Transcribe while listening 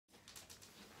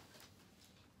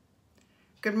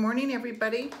Good morning,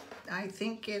 everybody. I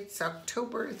think it's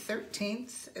October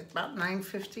 13th at about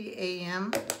 9:50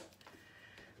 a.m.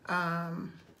 How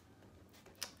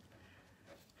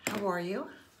are you?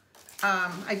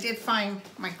 I did find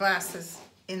my glasses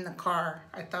in the car.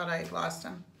 I thought I'd lost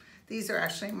them. These are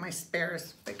actually my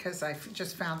spares because I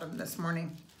just found them this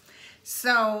morning.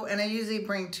 So, and I usually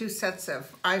bring 2 sets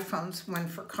of iPhones, one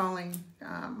for calling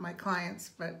my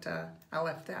clients, but I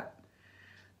left that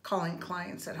calling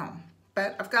clients at home.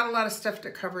 But I've got a lot of stuff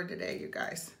to cover today, you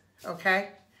guys, okay?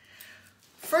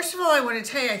 First of all, I want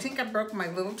to tell you, I think I broke my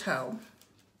little toe.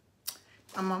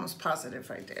 I'm almost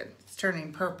positive I did. It's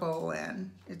turning purple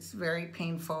and it's very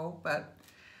painful, but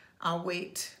I'll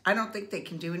wait. I don't think they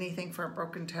can do anything for a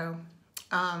broken toe.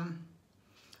 I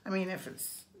mean, if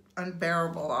it's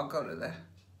unbearable, I'll go to the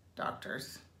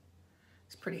doctor's.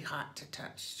 It's pretty hot to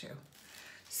touch too.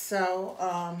 So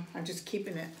I'm just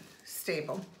keeping it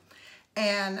stable.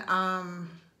 And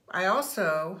I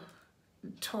also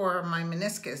tore my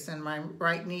meniscus in my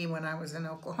right knee when I was in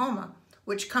Oklahoma,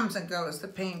 which comes and goes. The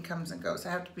pain comes and goes.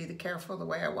 I have to be careful the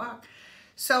way I walk.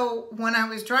 So when I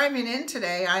was driving in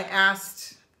today, I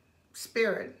asked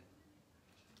Spirit,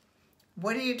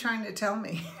 what are you trying to tell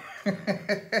me?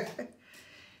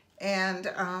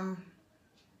 And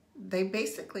they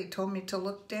basically told me to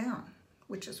look down,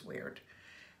 which is weird.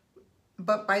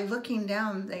 But by looking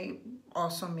down, they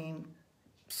also mean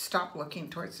stop looking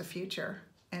towards the future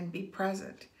and be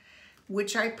present,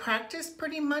 which I practice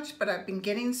pretty much, but I've been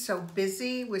getting so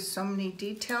busy with so many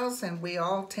details, and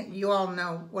you all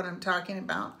know what I'm talking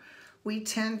about. We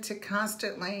tend to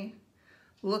constantly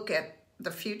look at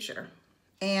the future.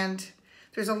 And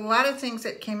there's a lot of things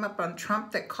that came up on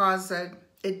Trump that caused a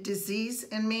disease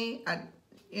in me,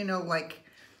 like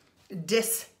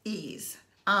dis-ease.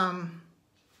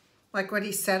 Like what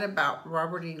he said about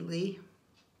Robert E. Lee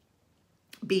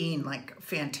being like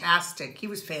fantastic. He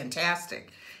was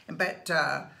fantastic. But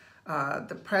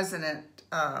the president,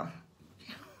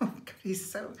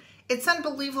 it's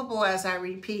unbelievable, as I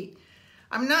repeat.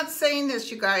 I'm not saying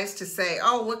this, you guys, to say,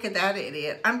 oh, look at that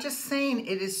idiot. I'm just saying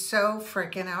it is so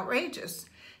freaking outrageous.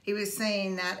 He was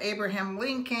saying that Abraham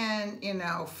Lincoln,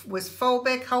 was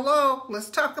phobic. Hello,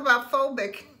 let's talk about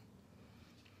phobic.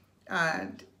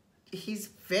 He's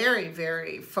very,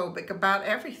 very phobic about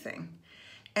everything.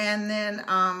 And then,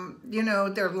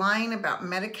 they're lying about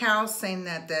Medi-Cal, saying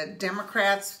that the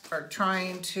Democrats are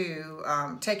trying to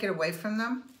take it away from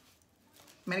them.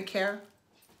 Medicare.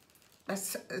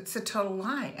 It's a total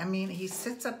lie. I mean, he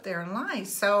sits up there and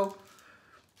lies. So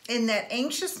in that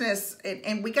anxiousness,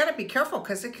 and we got to be careful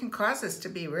because it can cause us to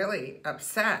be really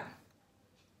upset.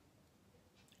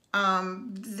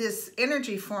 This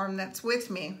energy form that's with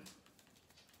me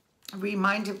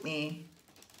reminded me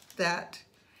that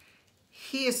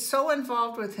he is so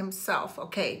involved with himself.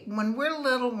 Okay, when we're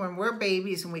little, when we're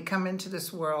babies and we come into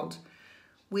this world,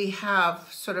 we have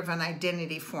sort of an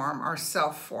identity form, our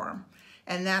self form.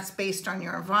 And that's based on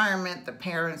your environment, the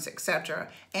parents, etc.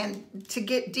 And to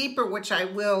get deeper, which I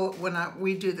will when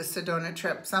we do the Sedona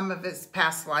trip, some of it's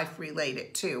past life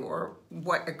related too, or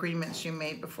what agreements you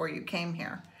made before you came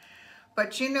here.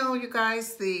 But you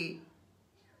guys,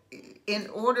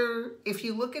 if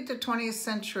you look at the 20th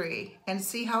century and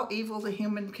see how evil the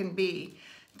human can be,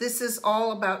 this is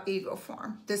all about ego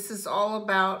form. This is all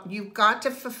about, you've got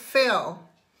to fulfill,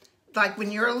 like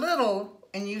when you're little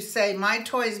and you say, my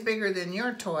toy is bigger than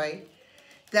your toy,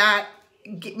 that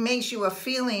makes you a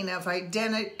feeling of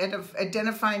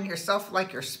identifying yourself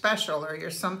like you're special or you're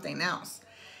something else.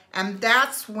 And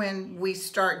that's when we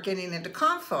start getting into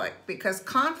conflict, because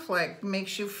conflict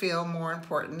makes you feel more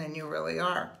important than you really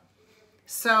are.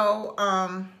 So,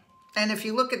 and if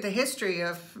you look at the history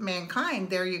of mankind,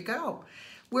 there you go.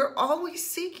 We're always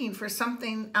seeking for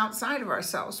something outside of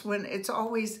ourselves when it's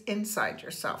always inside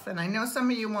yourself. And I know some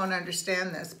of you won't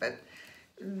understand this, but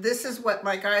this is what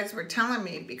my guides were telling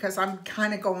me, because I'm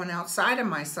kind of going outside of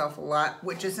myself a lot,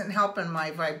 which isn't helping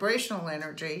my vibrational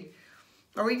energy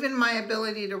or even my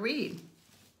ability to read.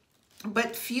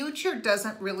 But future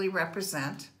doesn't really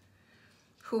represent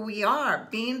who we are.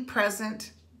 Being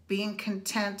present, being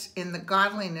content in the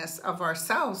godliness of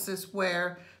ourselves is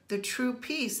where the true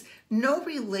peace, no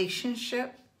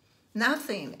relationship,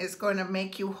 nothing is going to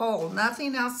make you whole.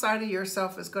 Nothing outside of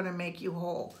yourself is going to make you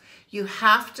whole. You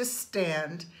have to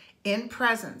stand in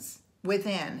presence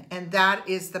within, and that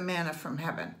is the manna from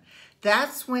heaven.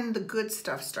 That's when the good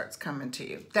stuff starts coming to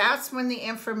you. That's when the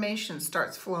information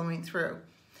starts flowing through.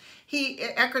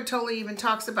 Eckhart Tolle even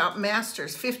talks about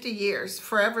masters, 50 years,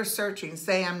 forever searching,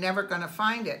 say, I'm never going to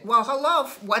find it. Well, hello,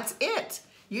 what's it?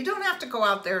 You don't have to go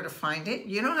out there to find it.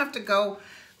 You don't have to go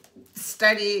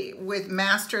study with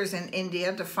masters in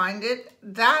India to find it,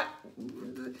 that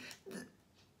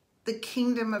the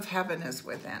kingdom of heaven is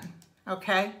within,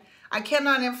 okay? I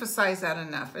cannot emphasize that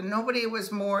enough. And nobody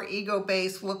was more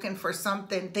ego-based, looking for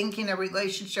something, thinking a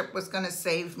relationship was going to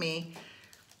save me.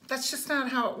 That's just not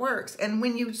how it works. And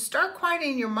when you start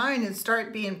quieting your mind and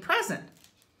start being present,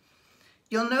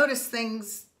 you'll notice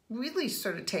things really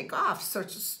sort of take off. So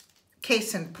just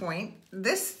case in point,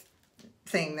 this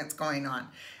thing that's going on.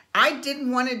 I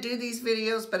didn't want to do these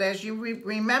videos, but as you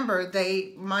remember,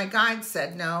 my guide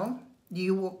said, no,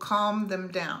 you will calm them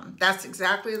down. That's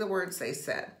exactly the words they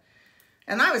said.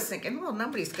 And I was thinking, well,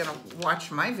 nobody's going to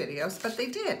watch my videos, but they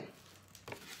did.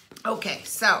 Okay,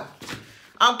 so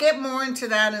I'll get more into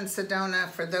that in Sedona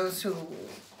for those who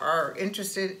are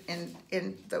interested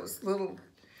in those little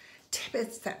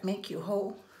tidbits that make you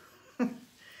whole.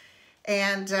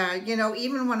 And, you know,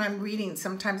 even when I'm reading,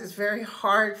 sometimes it's very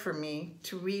hard for me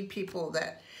to read people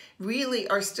that really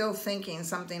are still thinking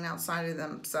something outside of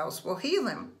themselves will heal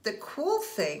them. The cool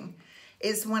thing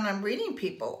is when I'm reading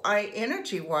people,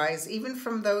 energy-wise, even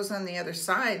from those on the other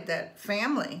side, that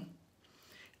family,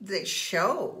 they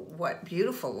show what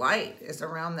beautiful light is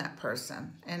around that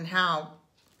person and how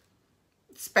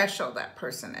special that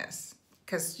person is.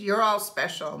 Because you're all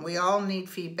special and we all need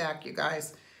feedback, you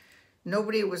guys.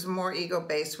 Nobody was more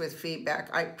ego-based with feedback.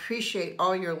 I appreciate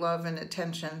all your love and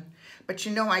attention, but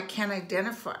you know, I can't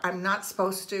identify. I'm not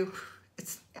supposed to.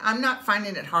 I'm not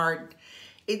finding it hard.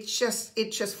 It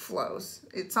just flows.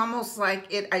 It's almost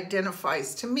like it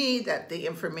identifies to me that the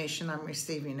information I'm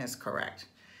receiving is correct.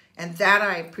 And that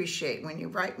I appreciate when you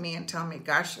write me and tell me,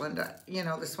 gosh, Linda, you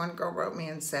know, this one girl wrote me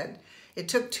and said, it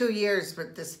took 2 years,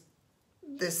 but this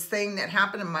thing that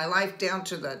happened in my life down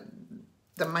to the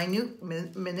minute,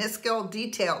 minuscule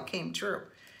detail came true.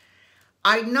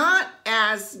 I'm not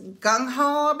as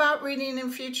gung-ho about reading in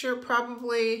future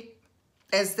probably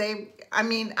as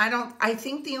I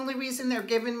think the only reason they're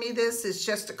giving me this is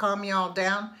just to calm you all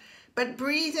down. But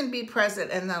breathe and be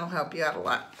present, and that'll help you out a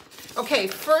lot. Okay,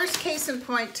 first case in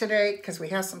point today, because we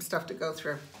have some stuff to go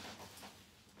through.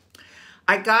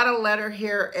 I got a letter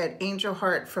here at Angel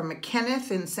Heart from a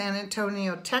Kenneth in San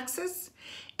Antonio, Texas.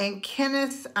 And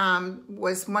Kenneth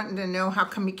was wanting to know how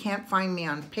come he can't find me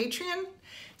on Patreon.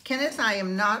 Kenneth, I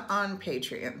am not on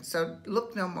Patreon, so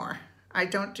look no more. I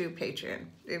don't do Patreon.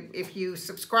 If you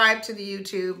subscribe to the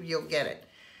YouTube, you'll get it.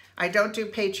 I don't do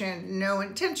Patreon. No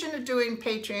intention of doing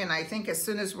Patreon. I think as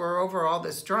soon as we're over all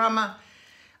this drama,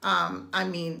 I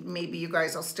mean, maybe you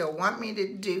guys will still want me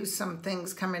to do some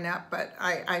things coming up, but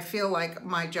I feel like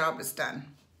my job is done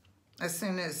as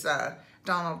soon as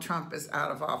Donald Trump is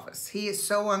out of office. He is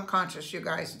so unconscious, you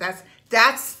guys.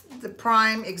 That's the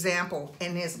prime example,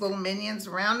 and his little minions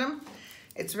around him.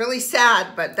 It's really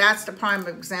sad, but that's the prime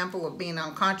example of being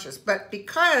unconscious. But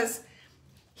because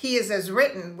he is as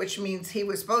written, which means he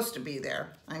was supposed to be there.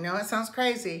 I know it sounds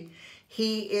crazy.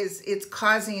 It's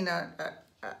causing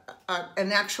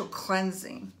an actual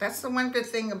cleansing. That's the one good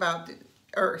thing about the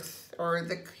earth or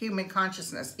the human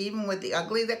consciousness. Even with the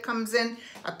ugly that comes in,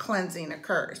 a cleansing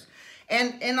occurs.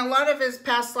 And a lot of it is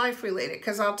past life related,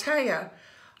 because I'll tell you,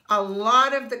 a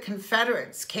lot of the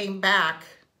Confederates came back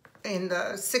in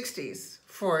the 60s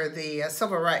for the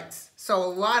civil rights. So a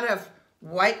lot of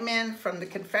white men from the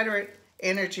Confederate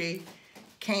energy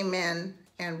came in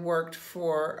and worked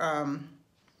for,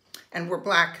 and were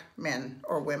black men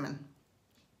or women.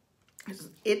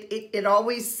 It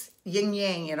always, yin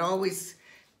yang, it always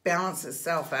balances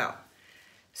itself out.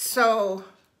 So,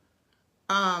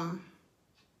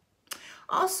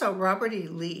 also, Robert E.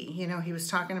 Lee, you know, he was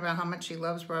talking about how much he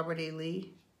loves Robert E.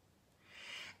 Lee.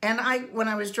 And when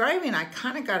I was driving, I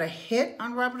kind of got a hit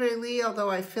on Robert E. Lee, although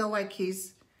I feel like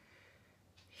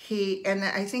and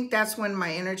I think that's when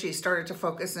my energy started to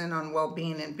focus in on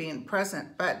well-being and being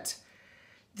present. But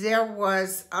there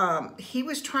was, he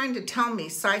was trying to tell me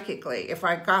psychically, if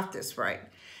I got this right,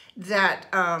 that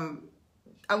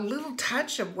a little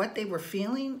touch of what they were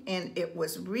feeling, and it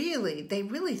was really, they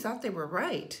really thought they were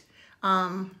right.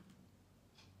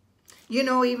 You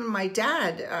know, even my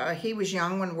dad, he was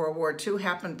young when World War II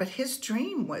happened, but his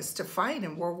dream was to fight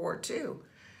in World War II,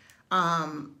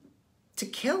 to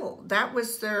kill. That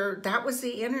was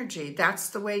the energy. That's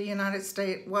the way the United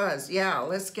States was. Yeah,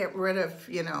 let's get rid of,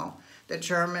 you know, the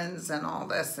Germans and all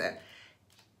this.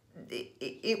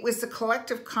 It was the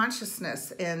collective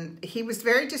consciousness, and he was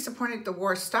very disappointed the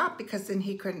war stopped because then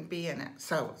he couldn't be in it.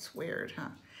 So it's weird, huh?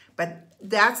 But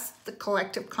that's the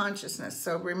collective consciousness.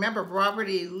 So remember, Robert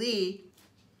E. Lee,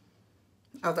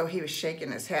 although he was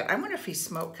shaking his head. I wonder if he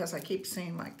smoked, because I keep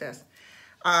seeing like this.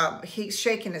 He's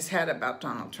shaking his head about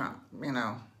Donald Trump, you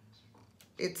know.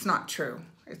 it's not true.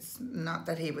 It's not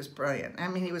that he was brilliant. I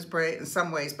mean, he was brilliant in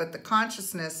some ways, but the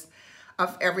consciousness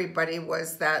of everybody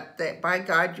was that by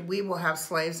God, we will have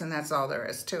slaves, and that's all there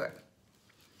is to it.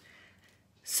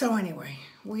 So anyway,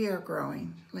 we are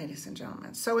growing, ladies and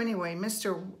gentlemen. So anyway,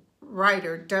 Mr.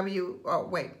 Ryder, oh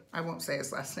wait, I won't say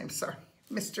his last name, sorry.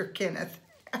 Mr. Kenneth.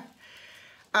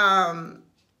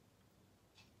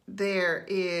 There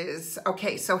is,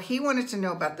 okay, so he wanted to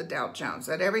know about the Dow Jones,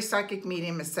 that every psychic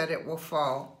medium has said it will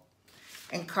fall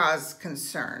and cause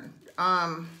concern.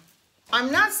 I'm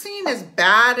not seeing as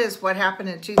bad as what happened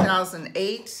in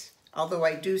 2008, although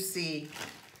I do see,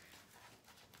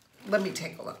 let me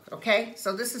take a look, okay?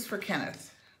 So this is for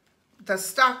Kenneth. The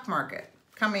stock market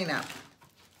coming up.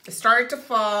 It started to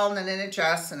fall, and then it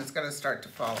adjusts, and it's going to start to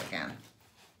fall again.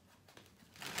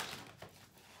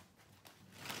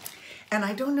 And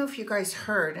I don't know if you guys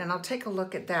heard, and I'll take a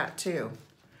look at that too.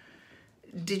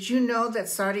 Did you know that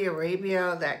Saudi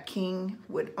Arabia, that king,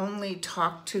 would only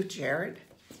talk to Jared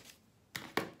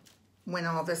when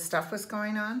all this stuff was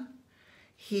going on?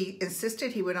 He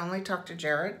insisted he would only talk to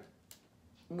Jared,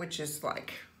 which is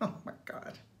like, oh my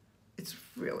God, it's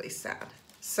really sad.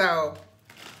 So,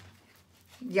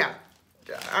 yeah,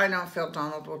 I don't feel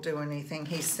Donald will do anything.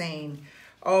 He's saying,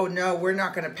 oh no, we're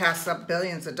not going to pass up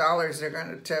billions of dollars they're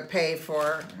going to pay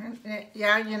for.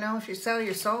 Yeah, you know, if you sell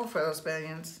your soul for those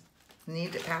billions, you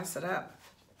need to pass it up.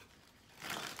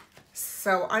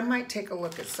 So I might take a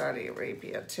look at Saudi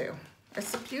Arabia too.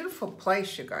 It's a beautiful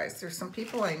place, you guys. There's some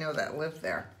people I know that live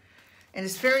there. And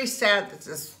it's very sad that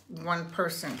this one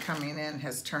person coming in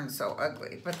has turned so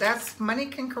ugly. But that's, money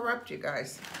can corrupt you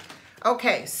guys.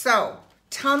 Okay, so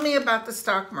tell me about the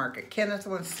stock market. Kenneth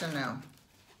wants to know.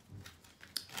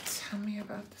 Tell me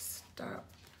about the stock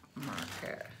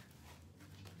market.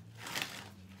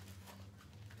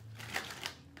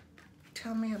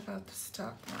 Tell me about the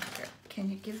stock market. Can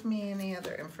you give me any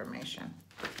other information?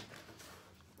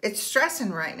 It's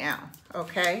stressing right now,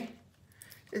 okay?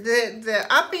 The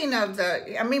upping of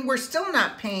the, I mean, we're still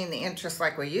not paying the interest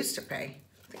like we used to pay.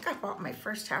 I think I bought my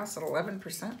first house at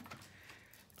 11%.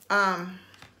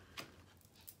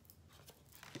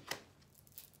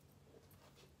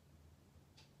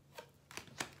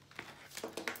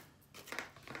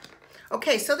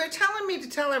 Okay, so they're telling me to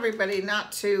tell everybody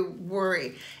not to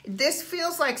worry. This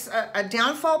feels like a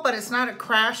downfall, but it's not a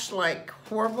crash like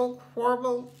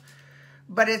horrible,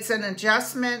 but it's an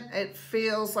adjustment. It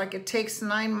feels like it takes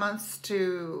 9 months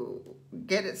to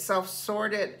get itself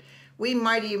sorted. We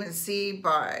might even see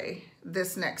by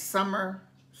this next summer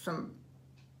some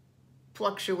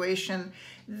fluctuation.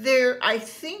 I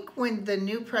think when the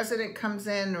new president comes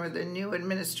in or the new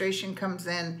administration comes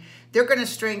in, they're going to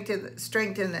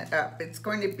strengthen it up. It's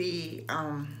going to be,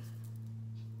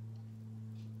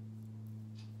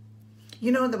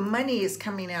 you know, the money is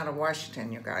coming out of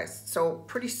Washington, you guys. So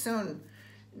pretty soon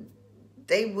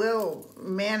they will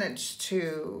manage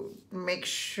to make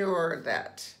sure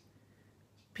that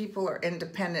people are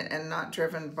independent and not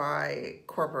driven by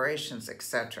corporations,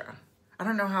 etc. I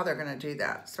don't know how they're going to do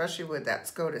that, especially with that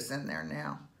SCOTUS in there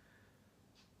now.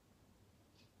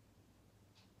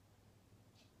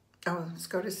 Oh,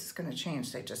 SCOTUS is going to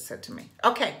change, they just said to me.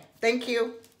 Okay, thank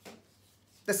you.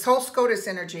 This whole SCOTUS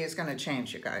energy is going to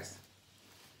change, you guys.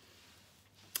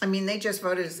 I mean, they just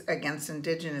voted against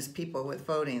indigenous people with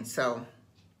voting, so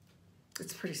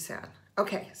it's pretty sad.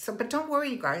 Okay, so, but don't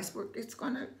worry, you guys.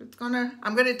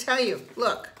 I'm going to tell you,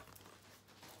 look.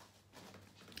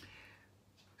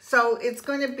 So it's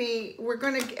going to be, we're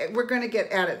going to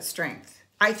get added strength.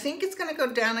 I think it's going to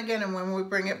go down again, and when we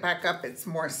bring it back up, it's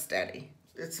more steady.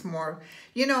 It's more,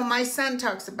 you know, my son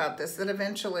talks about this, that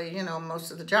eventually, you know,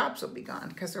 most of the jobs will be gone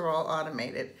because they're all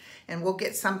automated. And we'll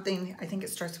get something, I think it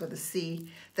starts with a C,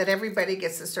 that everybody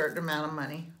gets a certain amount of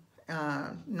money.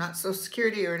 Not Social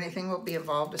Security or anything will be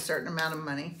involved, a certain amount of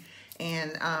money.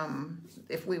 And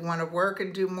if we want to work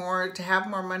and do more to have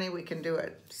more money, we can do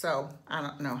it. So I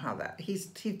don't know how that, he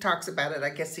talks about it. I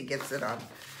guess he gets it on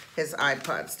his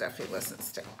iPod stuff he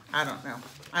listens to. I don't know.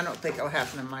 I don't think it'll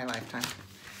happen in my lifetime.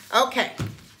 Okay.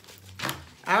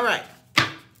 All right.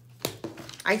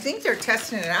 I think they're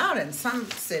testing it out in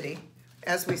some city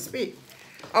as we speak.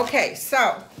 Okay,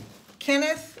 so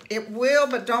Kenneth, it will,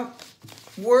 but don't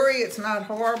worry, it's not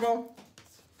horrible.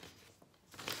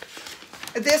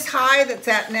 This high that's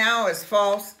at now is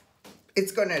false.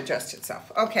 It's going to adjust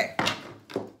itself. Okay.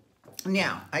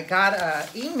 Now, I got an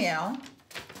email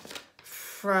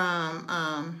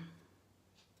from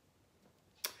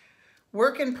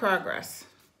Work in Progress.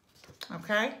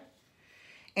 Okay?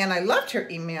 And I loved her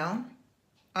email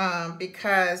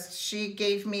because she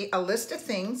gave me a list of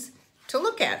things to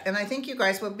look at, and I think you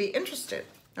guys will be interested,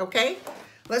 okay?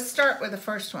 Let's start with the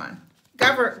first one.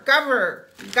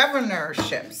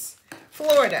 Governorships.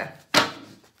 Florida,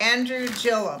 Andrew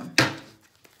Gillum.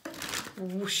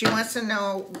 She wants to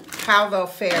know how they'll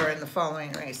fare in the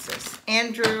following races.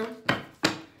 Andrew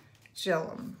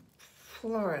Gillum,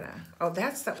 Florida. Oh,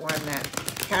 that's the one that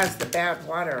has the bad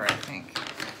water, I think.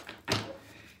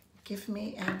 Give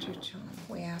me Andrew Gillum.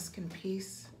 We ask in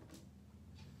peace,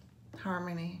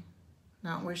 harmony,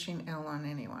 not wishing ill on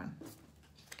anyone.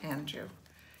 Andrew.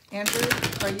 Andrew,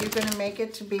 are you going to make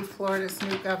it to be Florida's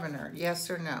new governor?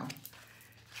 Yes or no?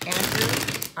 Andrew,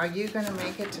 are you going to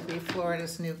make it to be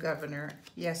Florida's new governor?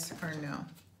 Yes or no?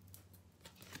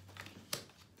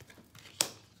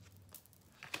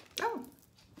 Oh.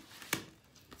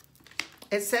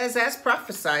 It says as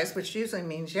prophesied, which usually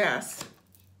means yes.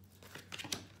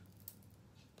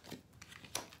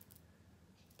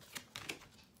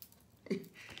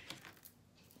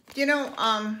 You know,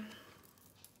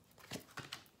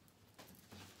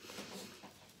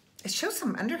 it shows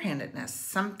some underhandedness,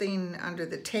 something under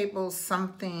the table,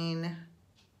 something.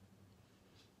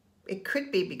 It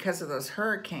could be because of those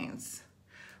hurricanes.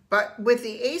 But with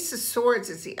the Ace of Swords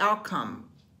as the outcome,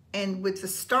 and with the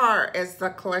Star as the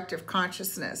collective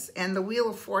consciousness, and the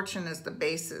Wheel of Fortune as the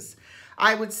basis,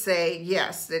 I would say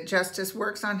yes, that justice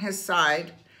works on his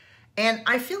side. And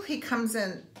I feel he comes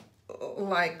in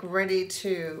like ready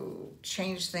to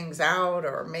change things out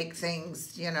or make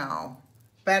things, you know,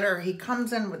 better. He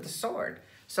comes in with the sword.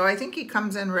 So I think he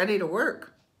comes in ready to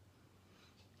work.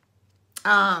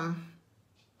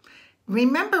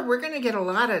 Remember, we're going to get a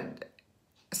lot of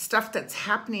stuff that's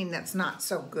happening that's not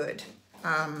so good.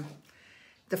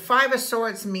 The Five of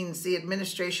Swords means the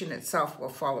administration itself will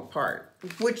fall apart,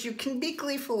 which you can be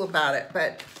gleeful about it,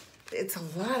 but it's a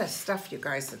lot of stuff, you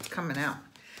guys, that's coming out.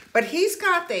 But he's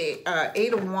got the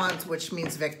Eight of Wands, which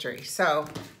means victory. So,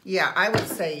 yeah, I would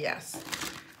say yes.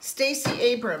 Stacey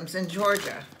Abrams in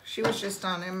Georgia. She was just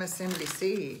on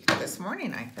MSNBC this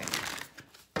morning, I think.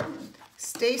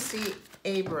 Stacey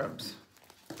Abrams.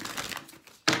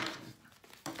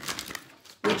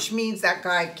 Which means that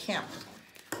guy Kemp.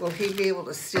 Will he be able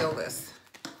to steal this?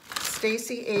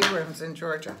 Stacey Abrams in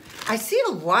Georgia. I see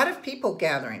a lot of people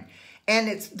gathering,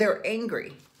 and they're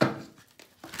angry.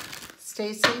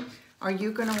 Stacey, are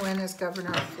you going to win as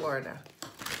governor of Florida?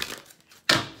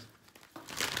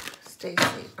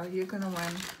 Stacey, are you going to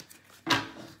win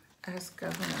as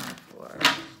governor of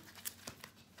Florida?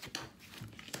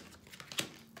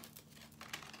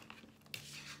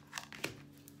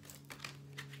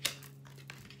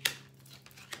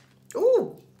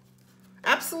 Ooh,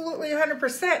 absolutely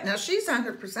 100%. Now, she's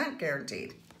 100%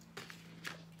 guaranteed.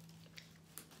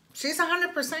 She's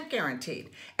 100% guaranteed.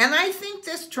 And I think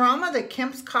this drama that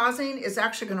Kemp's causing is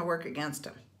actually going to work against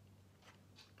him.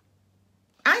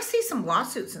 I see some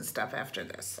lawsuits and stuff after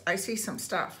this. I see some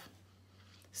stuff.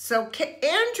 So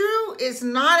Andrew is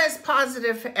not as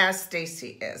positive as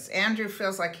Stacey is. Andrew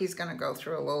feels like he's going to go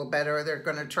through a little better, or they're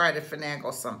going to try to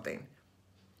finagle something.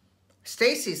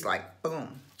 Stacey's like,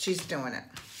 boom, she's doing it.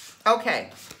 Okay,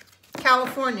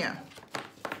 California.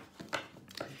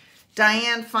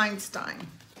 Dianne Feinstein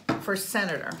for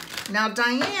senator. Now,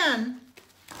 Dianne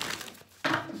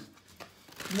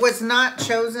was not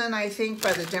chosen, I think,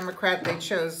 by the Democrat. They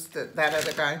chose that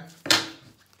other guy.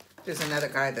 There's another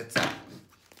guy that's up.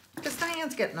 Because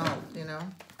Diane's getting old, you know.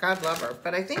 God love her.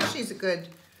 But I think she's a good...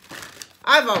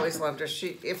 I've always loved her.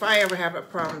 If I ever have a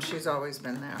problem, she's always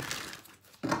been there.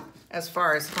 As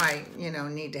far as if I, you know,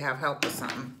 need to have help with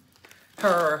something.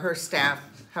 Her or her staff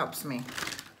helps me.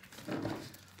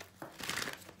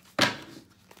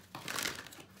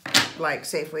 Like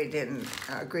Safeway didn't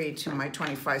agree to my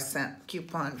 25-cent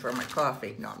coupon for my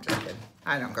coffee. No, I'm just kidding.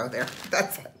 I don't go there.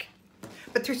 That's like...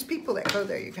 But there's people that go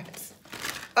there, you guys.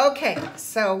 Okay,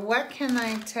 so what can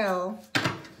I tell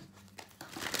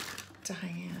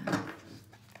Dianne?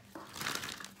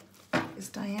 Is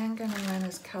Dianne going to win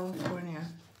as California?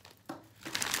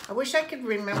 I wish I could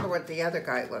remember what the other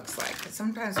guy looks like. Because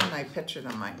sometimes when I picture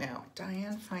them, I know.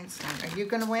 Dianne Feinstein. Are you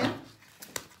going to win?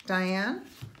 Dianne?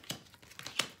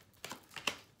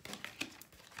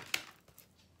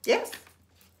 Yes.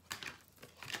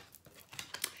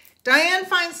 Dianne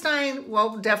Feinstein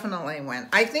will definitely win.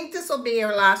 I think this will be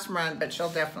her last run, but she'll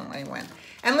definitely win.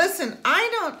 And listen, I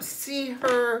don't see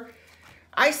her...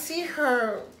 I see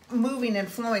her moving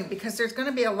and flowing because there's going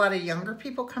to be a lot of younger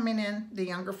people coming in. The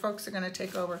younger folks are going to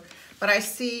take over. But I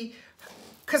see...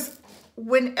 Because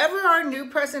whenever our new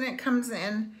president comes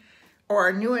in, or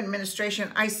our new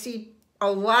administration, I see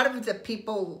a lot of the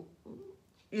people,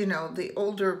 you know, the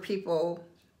older people...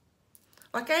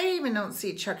 Like, I even don't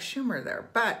see Chuck Schumer there,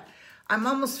 but I'm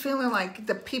almost feeling like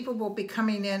the people will be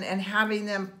coming in and having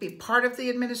them be part of the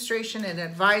administration and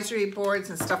advisory boards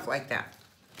and stuff like that.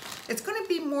 It's going to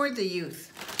be more the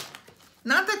youth.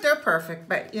 Not that they're perfect,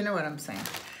 but you know what I'm saying.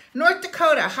 North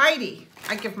Dakota, Heidi.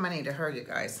 I give money to her, you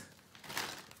guys.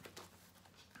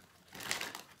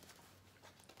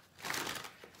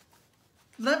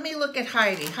 Let me look at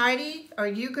Heidi. Heidi, are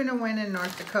you going to win in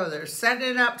North Dakota? They're setting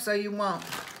it up so you won't,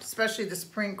 especially the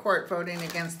Supreme Court voting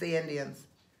against the Indians.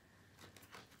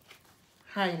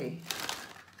 Heidi.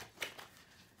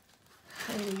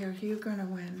 Heidi, are you going to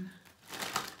win?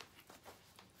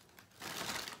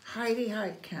 Heidi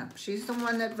Heitkamp. She's the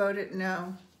one that voted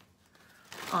no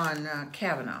on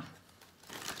Kavanaugh.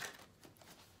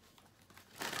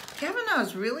 Kavanaugh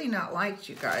is really not liked,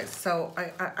 you guys, so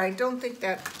I don't think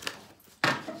that...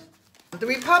 The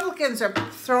Republicans are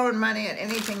throwing money at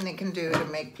anything they can do to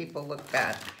make people look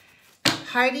bad.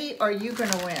 Heidi, are you going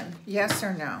to win? Yes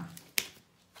or no?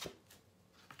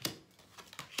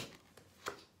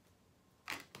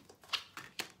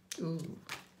 Ooh.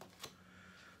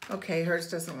 Okay, hers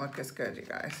doesn't look as good, you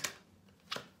guys.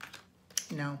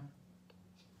 No.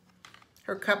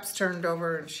 Her cup's turned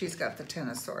over and she's got the Ten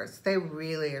of Swords. They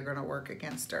really are going to work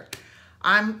against her.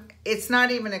 It's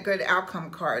not even a good outcome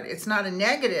card. It's not a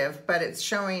negative, but it's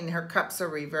showing her cups are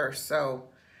reversed. So,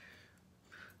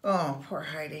 oh, poor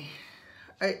Heidi.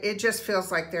 It just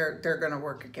feels like they're going to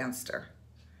work against her.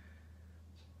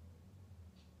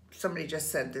 Somebody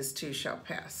just said this too shall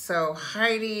pass. So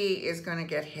Heidi is going to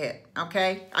get hit,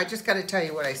 okay? I just got to tell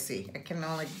you what I see. I can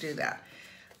only do that.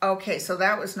 Okay, so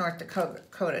that was North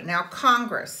Dakota. Now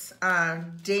Congress,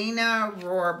 Dana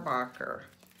Rohrabacher.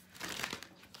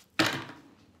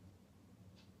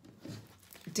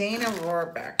 Dana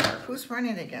Rohrabacher. Who's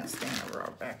running against Dana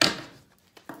Rohrabacher?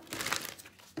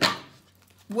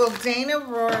 Will Dana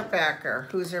Rohrabacher,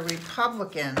 who's a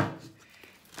Republican,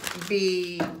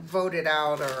 be voted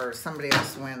out or somebody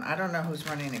else win? I don't know who's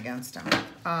running against him.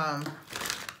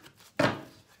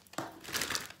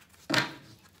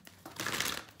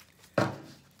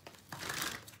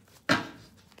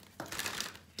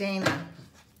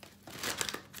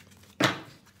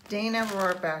 Dana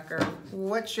Rohrabacher,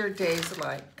 what's your days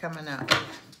like coming up?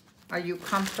 Are you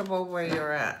comfortable where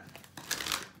you're at?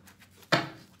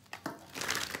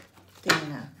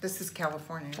 Dana, this is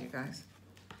California, you guys.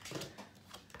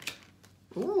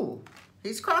 Ooh,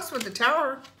 he's crossed with the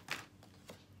Tower.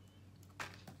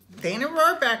 Dana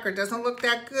Rohrabacher doesn't look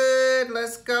that good.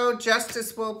 Let's go.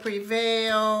 Justice will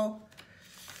prevail.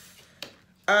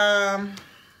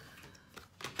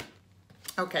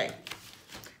 Okay.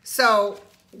 So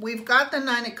we've got the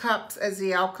Nine of Cups as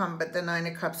the outcome, but the Nine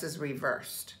of Cups is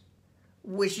reversed,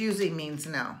 which usually means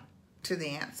no to the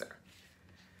answer.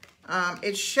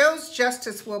 It shows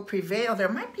justice will prevail. There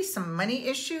might be some money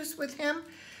issues with him.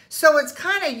 So it's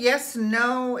kind of yes,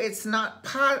 no. It's not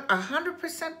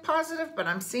 100% positive, but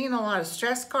I'm seeing a lot of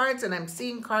stress cards and I'm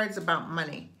seeing cards about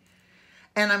money.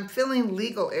 And I'm feeling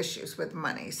legal issues with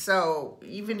money. So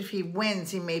even if he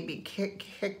wins, he may be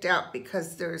kicked out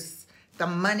because there's the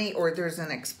money or there's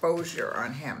an exposure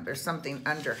on him. There's something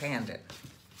underhanded.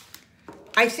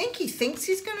 I think he thinks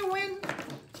he's going to win.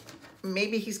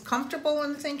 Maybe he's comfortable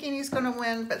in thinking he's going to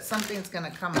win, but something's going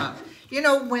to come up. You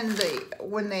know, when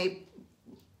they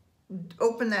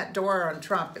open that door on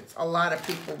Trump, a lot of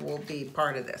people will be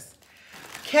part of this.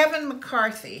 Kevin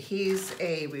McCarthy, he's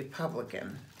a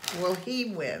Republican. Will he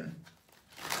win?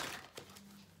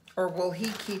 Or will he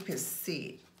keep his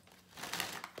seat?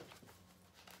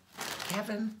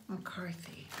 Kevin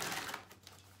McCarthy.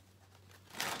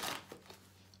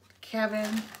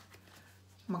 Kevin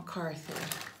McCarthy.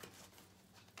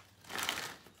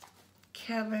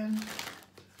 Kevin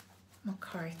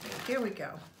McCarthy. Here we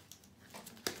go.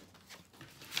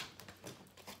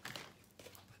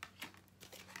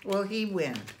 Will he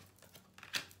win?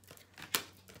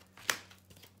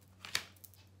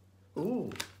 Ooh.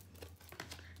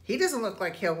 He doesn't look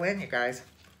like he'll win, you guys.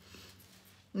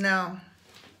 No.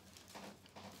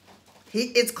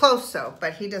 It's close, though,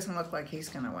 but he doesn't look like he's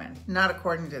going to win. Not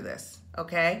according to this,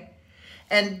 okay?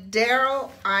 And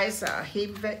Darrell Issa, he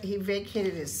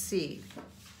vacated his seat.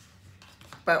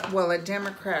 But will a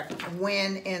Democrat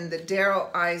win in the Darrell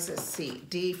Issa seat,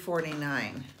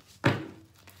 D49?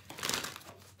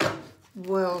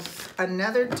 Will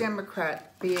another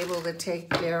Democrat be able to take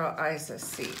Darrell Issa's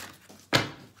seat?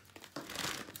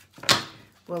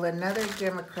 Will another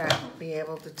Democrat be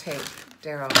able to take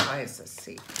Darrell Issa's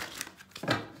seat?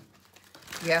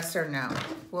 Yes or no?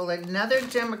 Will another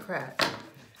Democrat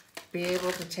be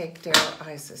able to take Darrell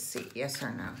Issa's seat? Yes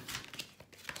or no?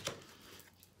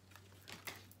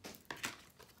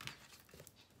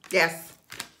 Yes.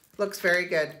 Looks very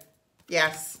good.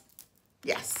 Yes.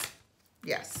 Yes.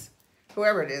 Yes.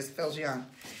 Whoever it is feels young.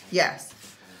 Yes.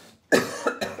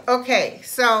 Okay,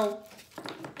 so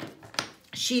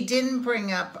she didn't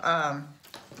bring up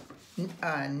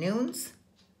Noons.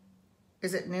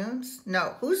 Is it Noons?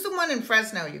 No. Who's the one in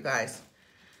Fresno, you guys?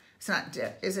 It's not.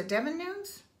 Is it Devin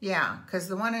Noons? Yeah, because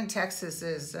the one in Texas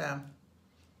is the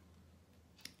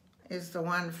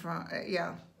one from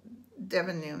yeah,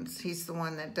 Devin Noons. He's the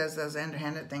one that does those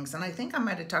underhanded things, and I think I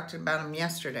might have talked about him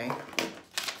yesterday.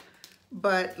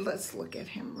 But let's look at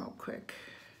him real quick.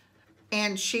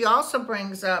 And she also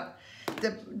brings up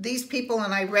these people,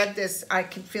 and I read this. I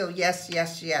can feel yes,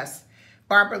 yes, yes.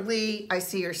 Barbara Lee, I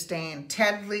see her staying.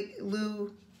 Ted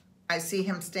Lieu, I see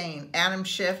him staying. Adam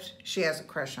Schiff, she has a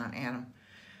crush on Adam.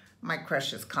 My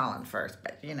crush is Colin Firth,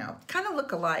 but you know, kind of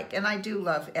look alike. And I do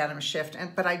love Adam Schiff,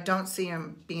 but I don't see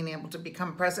him being able to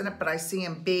become president, but I see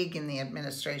him big in the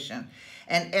administration.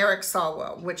 And Eric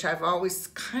Swalwell, which I've always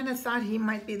kind of thought he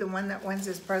might be the one that wins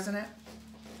as president.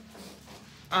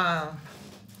 But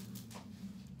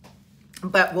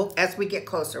as we get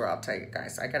closer, I'll tell you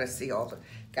guys. I got to see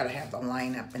got to have the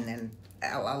lineup, and then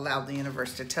I'll allow the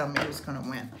universe to tell me who's going to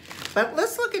win. But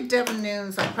let's look at Devin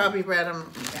Nunes. I probably read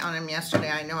on him yesterday.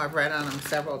 I know I've read on him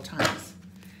several times.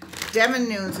 Devin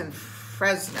Nunes in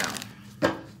Fresno.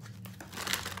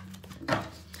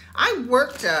 I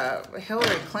worked a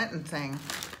Hillary Clinton thing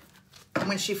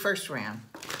when she first ran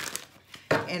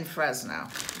in Fresno.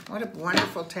 What a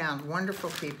wonderful town, wonderful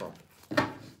people.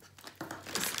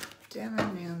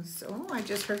 Devin Nunes. Oh, I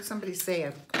just heard somebody say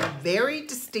a very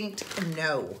distinct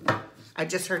no. I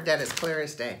just heard that as clear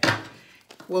as day.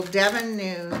 Well, Devin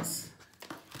Nunes.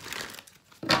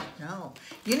 No.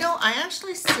 You know, I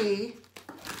actually see.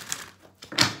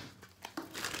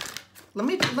 Let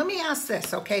me ask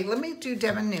this, okay? Let me do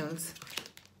Devin Nunes.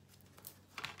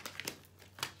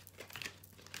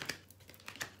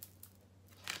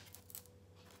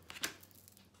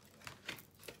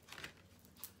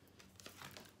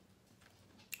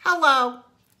 Hello.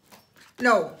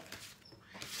 No.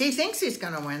 He thinks he's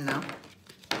going to win, though.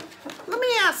 Let me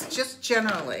ask just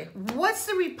generally, what's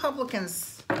the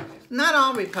Republicans, not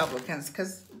all Republicans,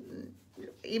 because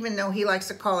even though he likes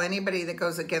to call anybody that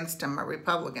goes against him a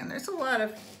Republican, there's a lot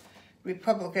of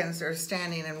Republicans that are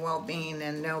standing in well-being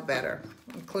and know better,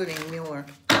 including Mueller.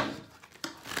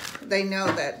 They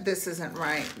know that this isn't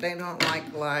right. They don't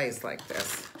like lies like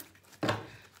this.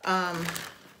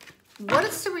 What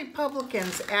is the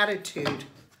Republicans' attitude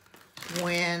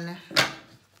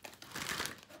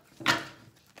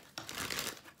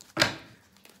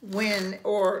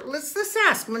or let's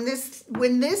ask, when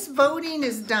this voting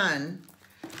is done,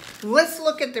 let's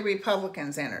look at the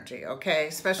Republicans' energy, okay?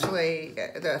 Especially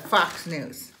the Fox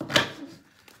News.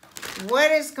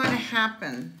 What is going to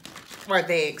happen? Are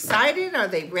they excited? Are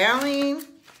they rallying?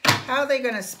 How are they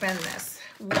going to spend this?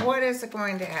 What is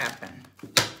going to happen?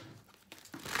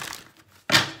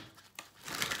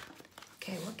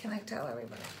 Okay, what can I tell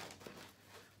everybody?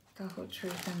 The whole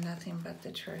truth and nothing but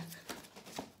the truth.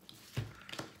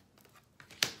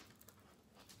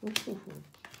 Ooh.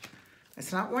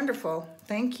 It's not wonderful.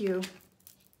 Thank you.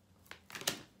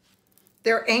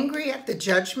 They're angry at the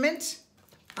judgment.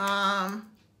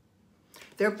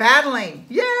 They're battling.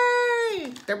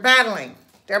 Yay! They're battling.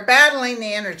 They're battling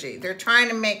the energy. They're trying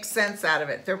to make sense out of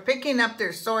it. They're picking up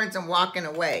their swords and walking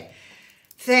away.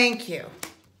 Thank you.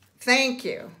 Thank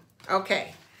you.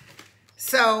 Okay.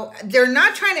 So they're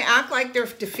not trying to act like they're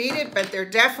defeated, but they're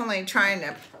definitely trying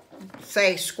to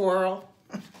say squirrel.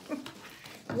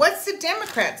 What's the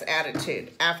Democrats'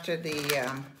 attitude after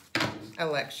the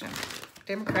election?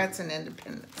 Democrats and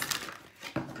independents.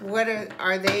 What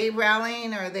are they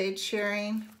rallying? Are they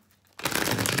cheering?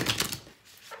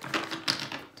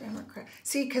 Democrat.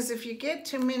 See, because if you get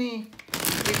too many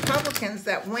Republicans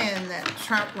that win, that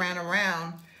Trump ran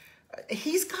around,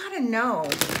 he's got to know.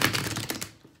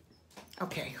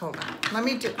 Okay, hold on. I'm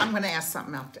going to ask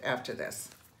something after this.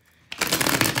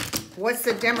 What's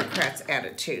the Democrats'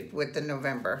 attitude with the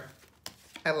November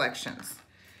elections?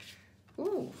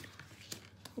 Ooh.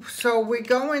 So we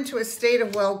go into a state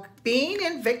of well-being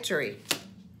and victory.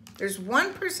 There's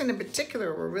one person in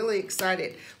particular we're really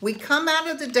excited. We come out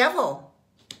of the devil.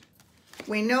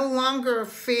 We no longer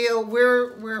feel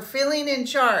we're feeling in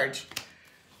charge.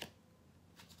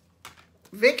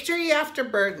 Victory after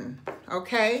burden,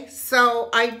 okay? So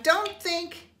I don't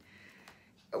think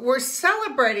we're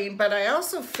celebrating, but I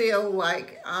also feel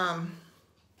like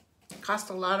it cost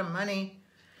a lot of money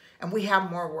and we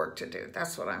have more work to do.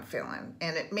 That's what I'm feeling.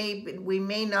 And we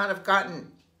may not have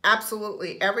gotten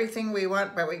absolutely everything we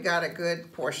want, but we got a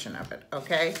good portion of it,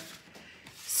 okay?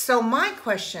 So my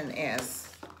question is,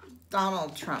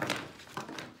 Donald Trump,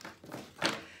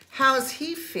 how does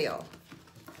he feel?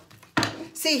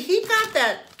 See, he got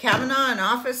that Kavanaugh in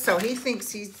office, so he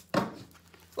thinks he's,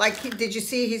 like, did you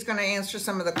see he's going to answer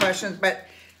some of the questions? But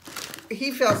he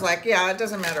feels like, yeah, it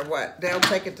doesn't matter what. They'll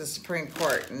take it to the Supreme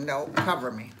Court and they'll cover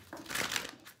me.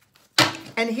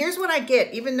 And here's what I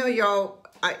get, even though y'all,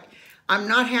 I'm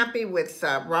not happy with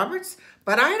Roberts,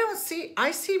 but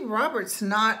I see Roberts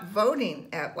not voting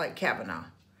at like Kavanaugh.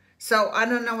 So I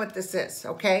don't know what this is,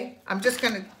 okay? I'm just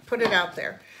going to put it out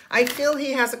there. I feel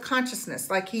he has a consciousness,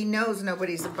 like he knows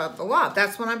nobody's above the law.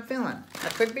 That's what I'm feeling. I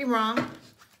could be wrong,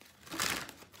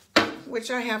 which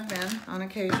I have been on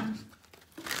occasion.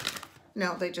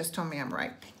 No, they just told me I'm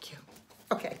right. Thank you.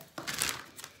 Okay.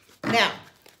 Now,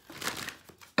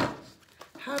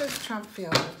 how does Trump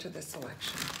feel after this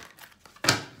election?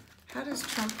 How does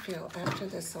Trump feel after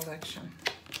this election?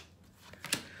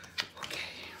 Okay.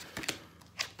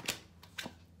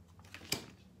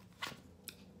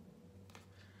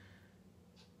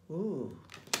 Ooh.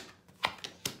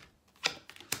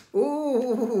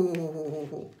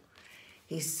 Ooh.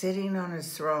 He's sitting on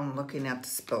his throne looking at the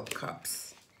spilled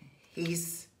cups.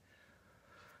 His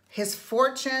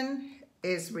fortune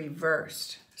is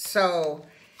reversed. So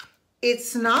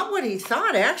it's not what he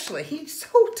thought, actually. He's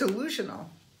so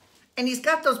delusional. And he's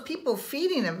got those people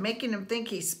feeding him, making him think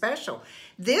he's special.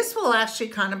 This will actually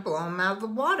kind of blow him out of the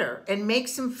water and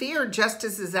makes him fear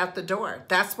justice is at the door.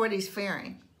 That's what he's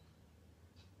fearing.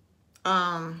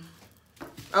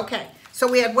 Okay, so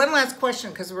we had one last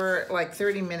question because we're like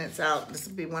 30 minutes out. This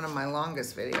will be one of my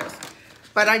longest videos.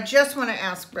 But I just want to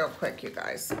ask real quick, you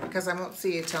guys, because I won't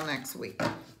see you till next week.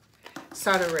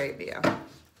 Saudi Arabia.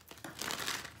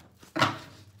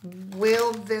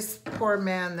 Will this poor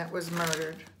man that was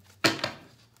murdered,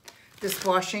 this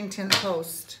Washington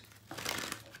Post,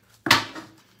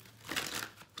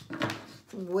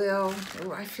 will,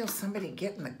 ooh, I feel somebody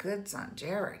getting the goods on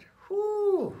Jared.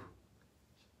 Ooh.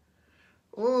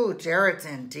 Ooh, Jared's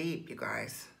in deep, you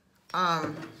guys.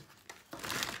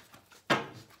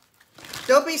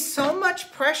 There'll be so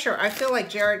much pressure. I feel like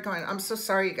Jared going, I'm so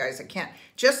sorry, you guys, I can't.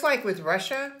 Just like with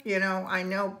Russia, you know, I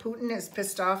know Putin is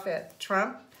pissed off at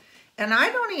Trump. And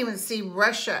I don't even see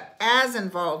Russia as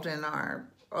involved in our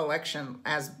election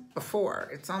as before.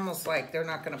 It's almost like they're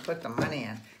not going to put the money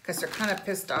in because they're kind of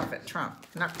pissed off at Trump.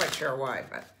 Not quite sure why,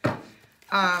 but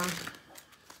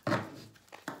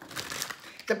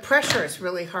the pressure is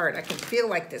really hard. I can feel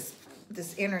like this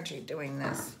energy doing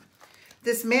this.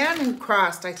 This man who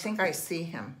crossed, I think I see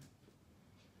him.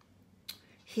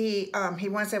 He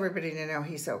wants everybody to know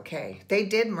he's okay. They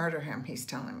did murder him, he's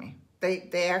telling me.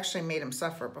 They actually made him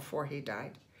suffer before he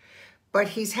died. But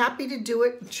he's happy to do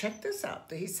it. Check this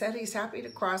out. He said he's happy to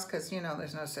cross because, you know,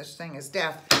 there's no such thing as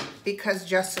death because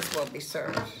justice will be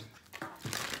served.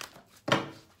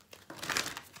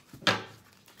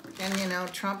 And, you know,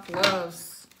 Trump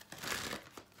loves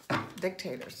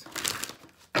dictators.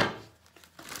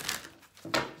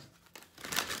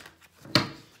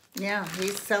 Yeah,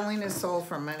 he's selling his soul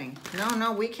for money.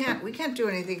 No, we can't do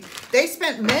anything. They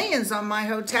spent millions on my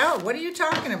hotel. What are you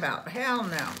talking about? Hell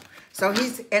no. So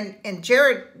he's, and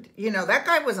Jared, you know, that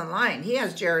guy wasn't lying. He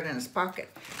has Jared in his pocket.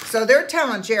 So they're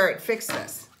telling Jared, fix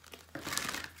this.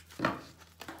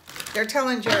 They're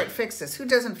telling Jared, fix this. Who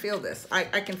doesn't feel this? I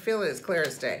can feel it as clear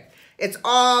as day. It's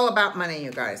all about money,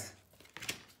 you guys.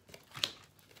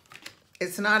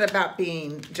 It's not about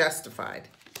being justified.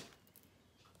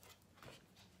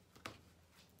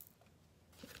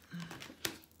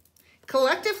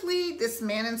 Collectively, this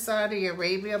man in Saudi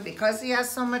Arabia, because he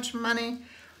has so much money,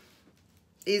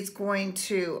 is going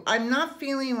to, I'm not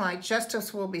feeling like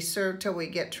justice will be served till we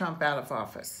get Trump out of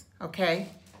office, okay?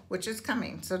 Which is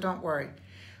coming, so don't worry.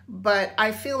 But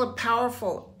I feel a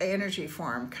powerful energy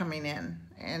for him coming in,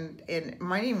 and it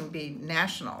might even be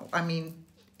national, I mean,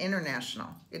 international.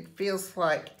 It feels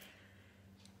like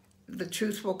the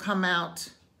truth will come out,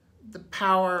 the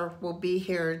power will be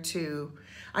here to,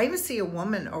 I even see a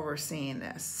woman overseeing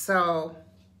this. So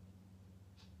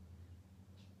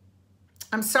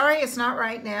I'm sorry it's not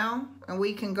right now, and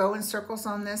we can go in circles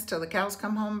on this till the cows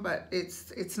come home, but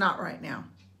it's not right now.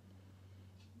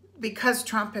 Because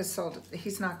Trump has sold it,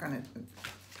 he's not going to,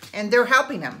 and they're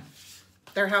helping him.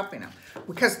 They're helping him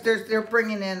because they're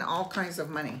bringing in all kinds of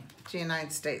money to the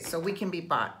United States, so we can be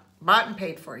bought and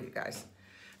paid for, you guys.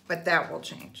 But that will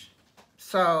change.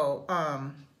 So,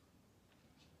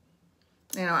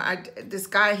 you know, this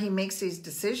guy, he makes these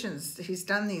decisions. He's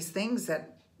done these things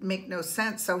that make no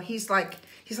sense. So he's like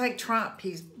Trump.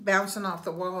 He's bouncing off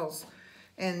the walls.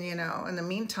 And, you know, in the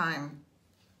meantime,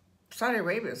 Saudi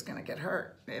Arabia is going to get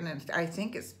hurt. And I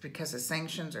think it's because of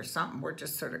sanctions or something. We're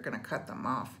just sort of going to cut them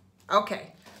off.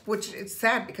 Okay. Which is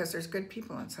sad because there's good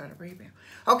people in Saudi Arabia.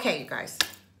 Okay, you guys.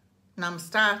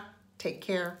 Namaste. Take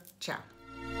care. Ciao.